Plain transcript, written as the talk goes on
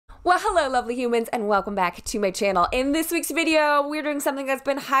Well, hello lovely humans and welcome back to my channel. In this week's video, we're doing something that's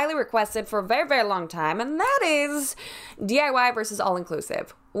been highly requested for a very, very long time, and that is DIY versus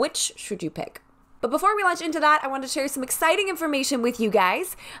all-inclusive. Which should you pick? But before we launch into that, I want to share some exciting information with you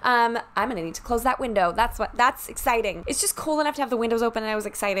guys. I'm gonna need to close that window. That's exciting. It's just cold enough to have the windows open and I was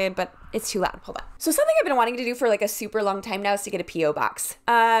excited, but it's too loud. Hold on. So something I've been wanting to do for like a super long time now is to get a P.O. box.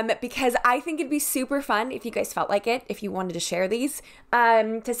 Because I think it'd be super fun if you guys felt like it, if you wanted to share these,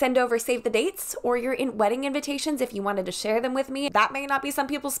 to send over save the dates or your wedding invitations if you wanted to share them with me. That may not be some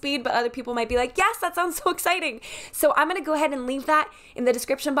people's speed, but other people might be like, yes, that sounds so exciting. So I'm gonna go ahead and leave that in the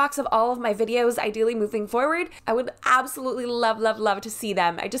description box of all of my videos, ideally moving forward. I would absolutely love to see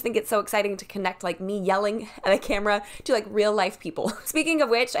them. I just think it's so exciting to connect like me yelling at a camera to like real life people. Speaking of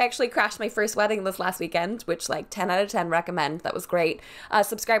which, I actually crashed my first wedding this last weekend, which like 10 out of 10 recommend. That was great. A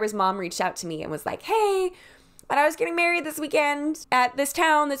subscriber's mom reached out to me and was like, hey, but I was getting married this weekend at this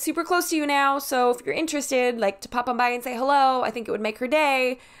town that's super close to you now, so if you're interested, like to pop on by and say hello, I think it would make her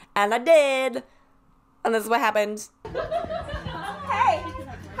day. And I did. And this is what happened. Hey,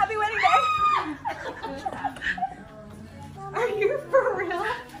 happy wedding day. Are you for real?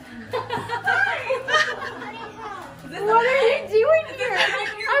 What are you doing here?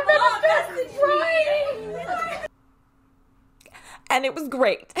 I'm not just crying. And it was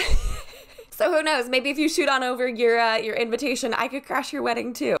great. So who knows, maybe if you shoot on over your invitation, I could crash your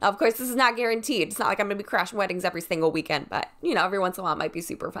wedding too. Of course, this is not guaranteed. It's not like I'm gonna be crashing weddings every single weekend, but you know, every once in a while it might be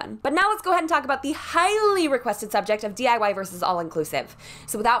super fun. But now let's go ahead and talk about the highly requested subject of DIY versus all-inclusive.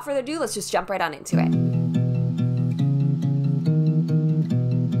 So without further ado, let's just jump right on into it.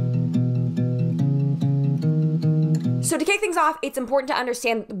 So to kick things off, it's important to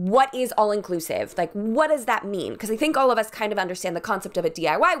understand what is all-inclusive. Like, what does that mean? Because I think all of us kind of understand the concept of a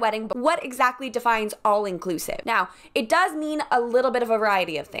DIY wedding, but what exactly defines all-inclusive? Now, it does mean a little bit of a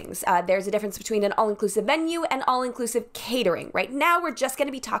variety of things. There's a difference between an all-inclusive venue and all-inclusive catering. Right now, we're just going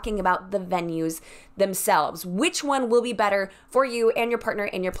to be talking about the venues themselves. Which one will be better for you and your partner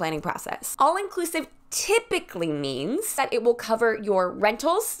in your planning process? All-inclusive typically means that it will cover your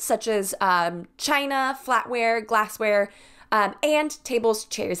rentals, such as china, flatware, glassware, and tables,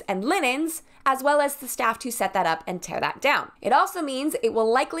 chairs, and linens, as well as the staff to set that up and tear that down. It also means it will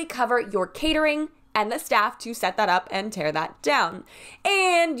likely cover your catering and the staff to set that up and tear that down,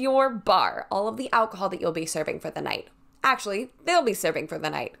 and your bar, all of the alcohol that you'll be serving for the night. Actually, they'll be serving for the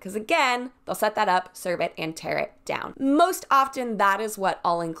night because again, they'll set that up, serve it, and tear it down. Most often, that is what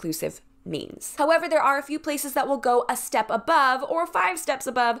all-inclusive means. However, there are a few places that will go a step above or 5 steps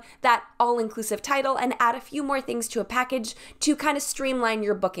above that all-inclusive title and add a few more things to a package to kind of streamline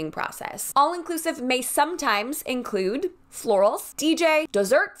your booking process. All-inclusive may sometimes include florals, DJ,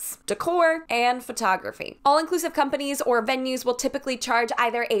 desserts, decor, and photography. All-inclusive companies or venues will typically charge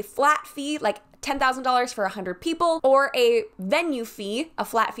either a flat fee, like $10,000 for 100 people, or a venue fee, a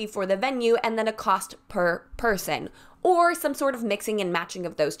flat fee for the venue, and then a cost per person, or some sort of mixing and matching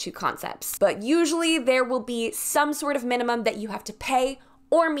of those two concepts. But usually there will be some sort of minimum that you have to pay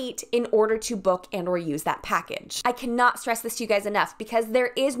or meet in order to book and or use that package. I cannot stress this to you guys enough because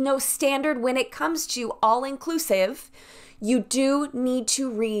there is no standard when it comes to all-inclusive. You do need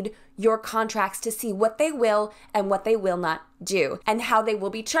to read your contracts to see what they will and what they will not do, and how they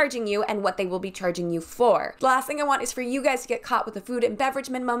will be charging you and what they will be charging you for. The last thing I want is for you guys to get caught with a food and beverage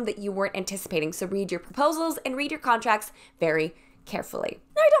minimum that you weren't anticipating. So read your proposals and read your contracts very carefully.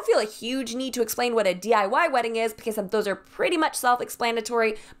 Now, I don't feel a huge need to explain what a DIY wedding is because those are pretty much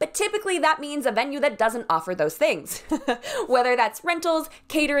self-explanatory, but typically that means a venue that doesn't offer those things. Whether that's rentals,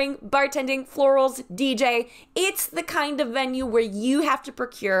 catering, bartending, florals, DJ, it's the kind of venue where you have to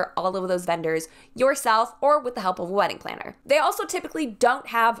procure all of those vendors yourself or with the help of a wedding planner. They also typically don't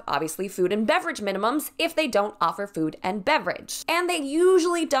have, obviously, food and beverage minimums if they don't offer food and beverage. And they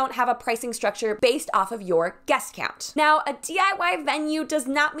usually don't have a pricing structure based off of your guest count. Now, a DIY venue does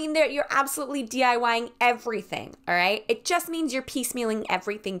not mean that you're absolutely DIYing everything, all right? It just means you're piecemealing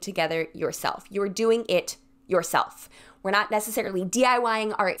everything together yourself. You're doing it yourself. We're not necessarily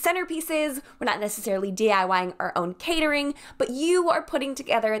DIYing our centerpieces, we're not necessarily DIYing our own catering, but you are putting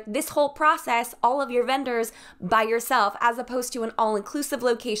together this whole process, all of your vendors, by yourself, as opposed to an all-inclusive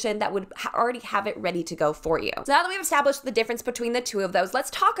location that would already have it ready to go for you. So now that we've established the difference between the two of those, let's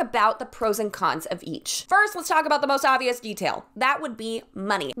talk about the pros and cons of each. First, let's talk about the most obvious detail. That would be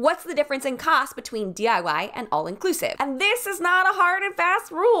money. What's the difference in cost between DIY and all-inclusive? And this is not a hard and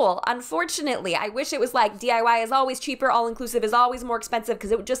fast rule, unfortunately. I wish it was like DIY is always cheaper, all-inclusive is always more expensive,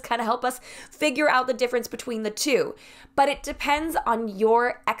 because it would just kind of help us figure out the difference between the two. But it depends on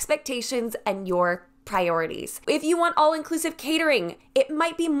your expectations and your priorities. If you want all-inclusive catering, it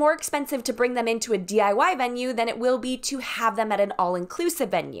might be more expensive to bring them into a DIY venue than it will be to have them at an all-inclusive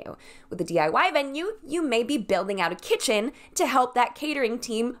venue. With a DIY venue, you may be building out a kitchen to help that catering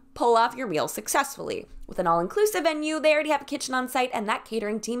team pull off your meal successfully. With an all-inclusive venue, they already have a kitchen on site and that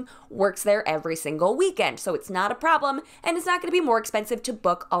catering team works there every single weekend. So it's not a problem and it's not going to be more expensive to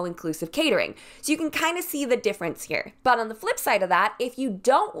book all-inclusive catering. So you can kind of see the difference here. But on the flip side of that, if you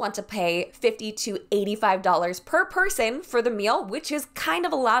don't want to pay $50 to $85 per person for the meal, which is kind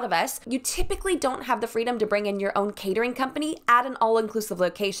of a lot of us, you typically don't have the freedom to bring in your own catering company at an all-inclusive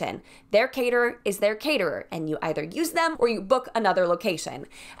location. Their caterer is their caterer and you either use them or you book another location.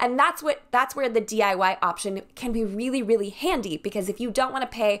 And that's where the DIY option can be really, really handy, because if you don't want to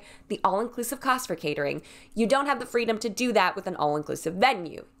pay the all-inclusive cost for catering, you don't have the freedom to do that with an all-inclusive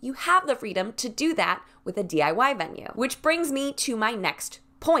venue. You have the freedom to do that with a DIY venue. Which brings me to my next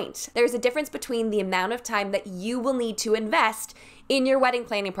point. There's a difference between the amount of time that you will need to invest in your wedding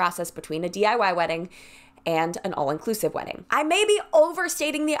planning process between a DIY wedding and an all-inclusive wedding. I may be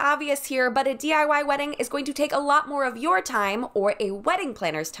overstating the obvious here, but a DIY wedding is going to take a lot more of your time, or a wedding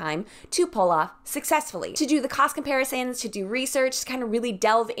planner's time, to pull off successfully. To do the cost comparisons, to do research, to kind of really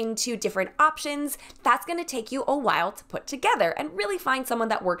delve into different options, that's gonna take you a while to put together and really find someone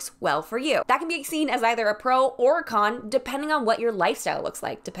that works well for you. That can be seen as either a pro or a con, depending on what your lifestyle looks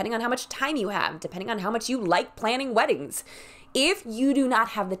like, depending on how much time you have, depending on how much you like planning weddings. If you do not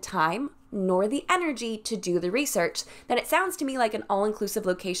have the time nor the energy to do the research, then it sounds to me like an all-inclusive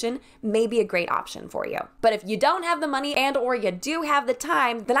location may be a great option for you. But if you don't have the money and or you do have the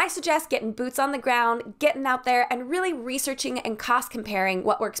time, then I suggest getting boots on the ground, getting out there and really researching and cost comparing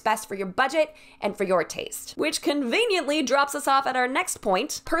what works best for your budget and for your taste. Which conveniently drops us off at our next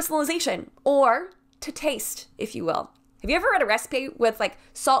point, personalization, or to taste, if you will. Have you ever read a recipe with like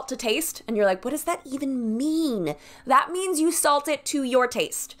salt to taste and you're like, what does that even mean? That means you salt it to your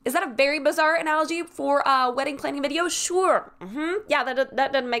taste. Is that a very bizarre analogy for a wedding planning video? Sure. Yeah, that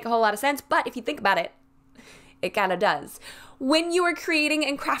doesn't make a whole lot of sense, but if you think about it, it kind of does. When you are creating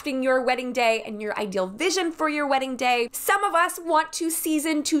and crafting your wedding day and your ideal vision for your wedding day, some of us want to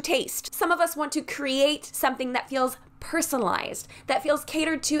season to taste. Some of us want to create something that feels personalized, that feels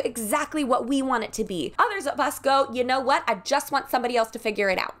catered to exactly what we want it to be. Others of us go, you know what? I just want somebody else to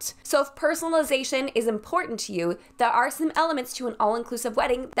figure it out. So if personalization is important to you, there are some elements to an all-inclusive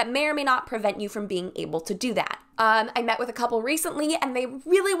wedding that may or may not prevent you from being able to do that. I met with a couple recently and they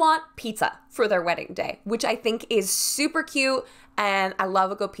really want pizza for their wedding day, which I think is super cute, and I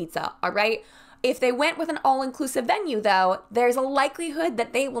love a good pizza, all right? If they went with an all-inclusive venue though, there's a likelihood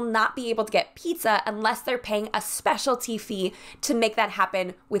that they will not be able to get pizza unless they're paying a specialty fee to make that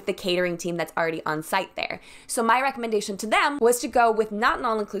happen with the catering team that's already on site there. So my recommendation to them was to go with not an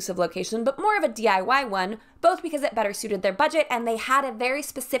all-inclusive location, but more of a DIY one, both because it better suited their budget and they had a very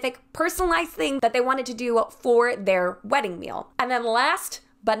specific personalized thing that they wanted to do for their wedding meal. And then last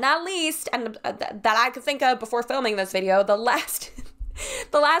but not least, and that I could think of before filming this video, the last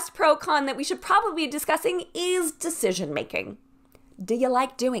pro con that we should probably be discussing is decision making. Do you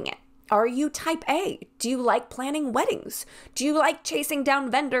like doing it? Are you type A? Do you like planning weddings? Do you like chasing down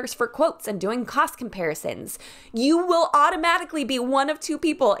vendors for quotes and doing cost comparisons? You will automatically be one of two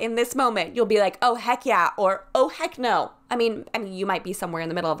people in this moment. You'll be like, oh heck yeah, or oh heck no. I mean, you might be somewhere in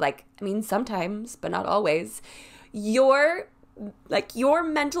the middle of like, sometimes, but not always. Your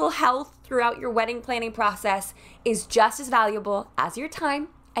mental health throughout your wedding planning process is just as valuable as your time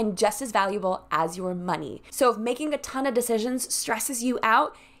and just as valuable as your money. So if making a ton of decisions stresses you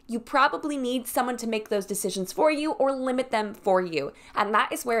out, you probably need someone to make those decisions for you or limit them for you. And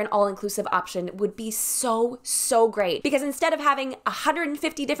that is where an all-inclusive option would be so great. Because instead of having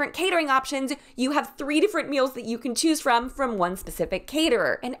 150 different catering options, you have 3 different meals that you can choose from one specific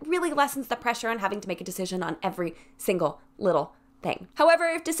caterer. And it really lessens the pressure on having to make a decision on every single little thing. However,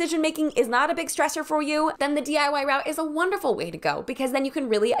 if decision making is not a big stressor for you, then the DIY route is a wonderful way to go, because then you can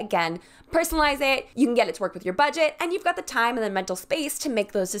really, again, personalize it, you can get it to work with your budget, and you've got the time and the mental space to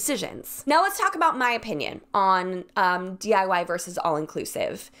make those decisions. Now let's talk about my opinion on DIY versus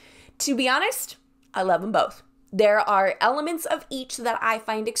all-inclusive. To be honest, I love them both. There are elements of each that I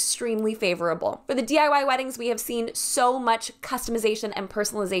find extremely favorable. For the DIY weddings, we have seen so much customization and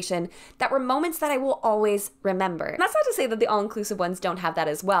personalization that were moments that I will always remember. And that's not to say that the all-inclusive ones don't have that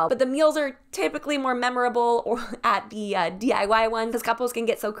as well, but the meals are typically more memorable or at the DIY ones, because couples can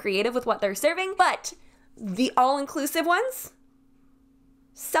get so creative with what they're serving. But the all-inclusive ones,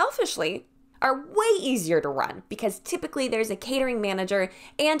 selfishly, are way easier to run because typically there's a catering manager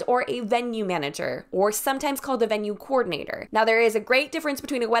and or a venue manager, or sometimes called a venue coordinator. Now there is a great difference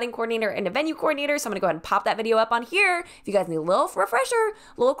between a wedding coordinator and a venue coordinator, so I'm gonna go ahead and pop that video up on here if you guys need a little refresher,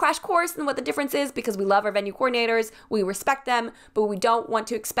 a little crash course in what the difference is, because we love our venue coordinators, we respect them, but we don't want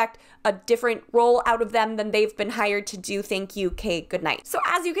to expect a different role out of them than they've been hired to do. Thank you, okay, good night. So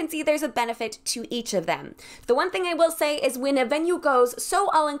as you can see, there's a benefit to each of them. The one thing I will say is when a venue goes so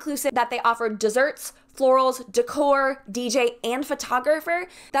all-inclusive that they offer desserts, florals, decor, DJ, and photographer,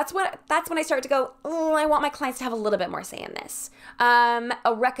 that's when I start to go, oh, I want my clients to have a little bit more say in this.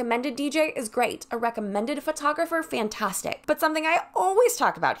 A recommended DJ is great. A recommended photographer, fantastic. But something I always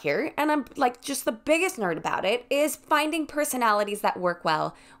talk about here, and I'm like just the biggest nerd about it, is finding personalities that work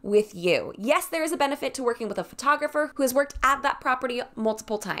well with you. Yes, there is a benefit to working with a photographer who has worked at that property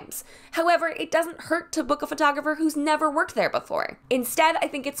multiple times. However, it doesn't hurt to book a photographer who's never worked there before. Instead, I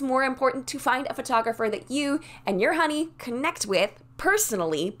think it's more important to find a photographer that you and your honey connect with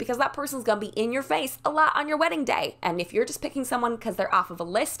personally, because that person's gonna be in your face a lot on your wedding day. And if you're just picking someone because they're off of a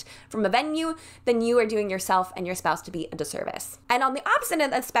list from a venue, then you are doing yourself and your spouse to be a disservice. And on the opposite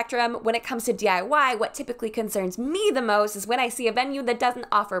end of the spectrum, when it comes to DIY, what typically concerns me the most is when I see a venue that doesn't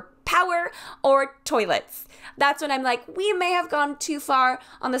offer power or toilets. That's when I'm like, we may have gone too far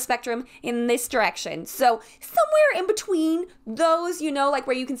on the spectrum in this direction. So somewhere in between those, you know, like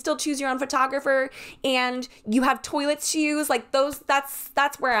where you can still choose your own photographer and you have toilets to use, like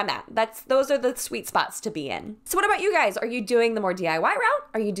that's where I'm at. Those are the sweet spots to be in. So what about you guys? Are you doing the more DIY route?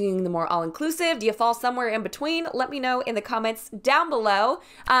 Are you doing the more all-inclusive? Do you fall somewhere in between? Let me know in the comments down below.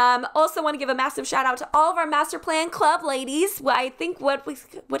 Also want to give a massive shout out to all of our master plan club ladies. Well, I think what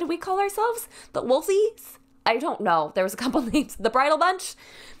did we call ourselves? The Wolfies? I don't know. There was a couple names. The Bridal Bunch?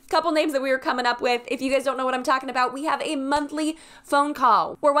 Couple names that we were coming up with. If you guys don't know what I'm talking about, we have a monthly phone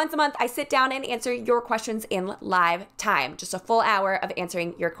call where once a month I sit down and answer your questions in live time. Just a full hour of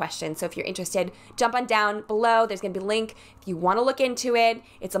answering your questions. So if you're interested, jump on down below. There's going to be a link if you want to look into it.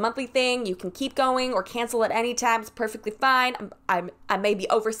 It's a monthly thing. You can keep going or cancel at any time. It's perfectly fine. I may be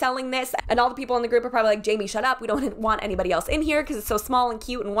overselling this, and all the people in the group are probably like, Jamie, shut up. We don't want anybody else in here because it's so small and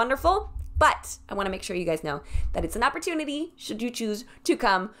cute and wonderful. But I want to make sure you guys know that it's an opportunity should you choose to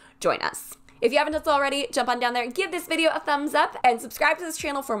come join us. If you haven't done so already, jump on down there, give this video a thumbs up, and subscribe to this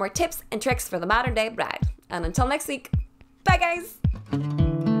channel for more tips and tricks for the modern day bride. And until next week, bye guys!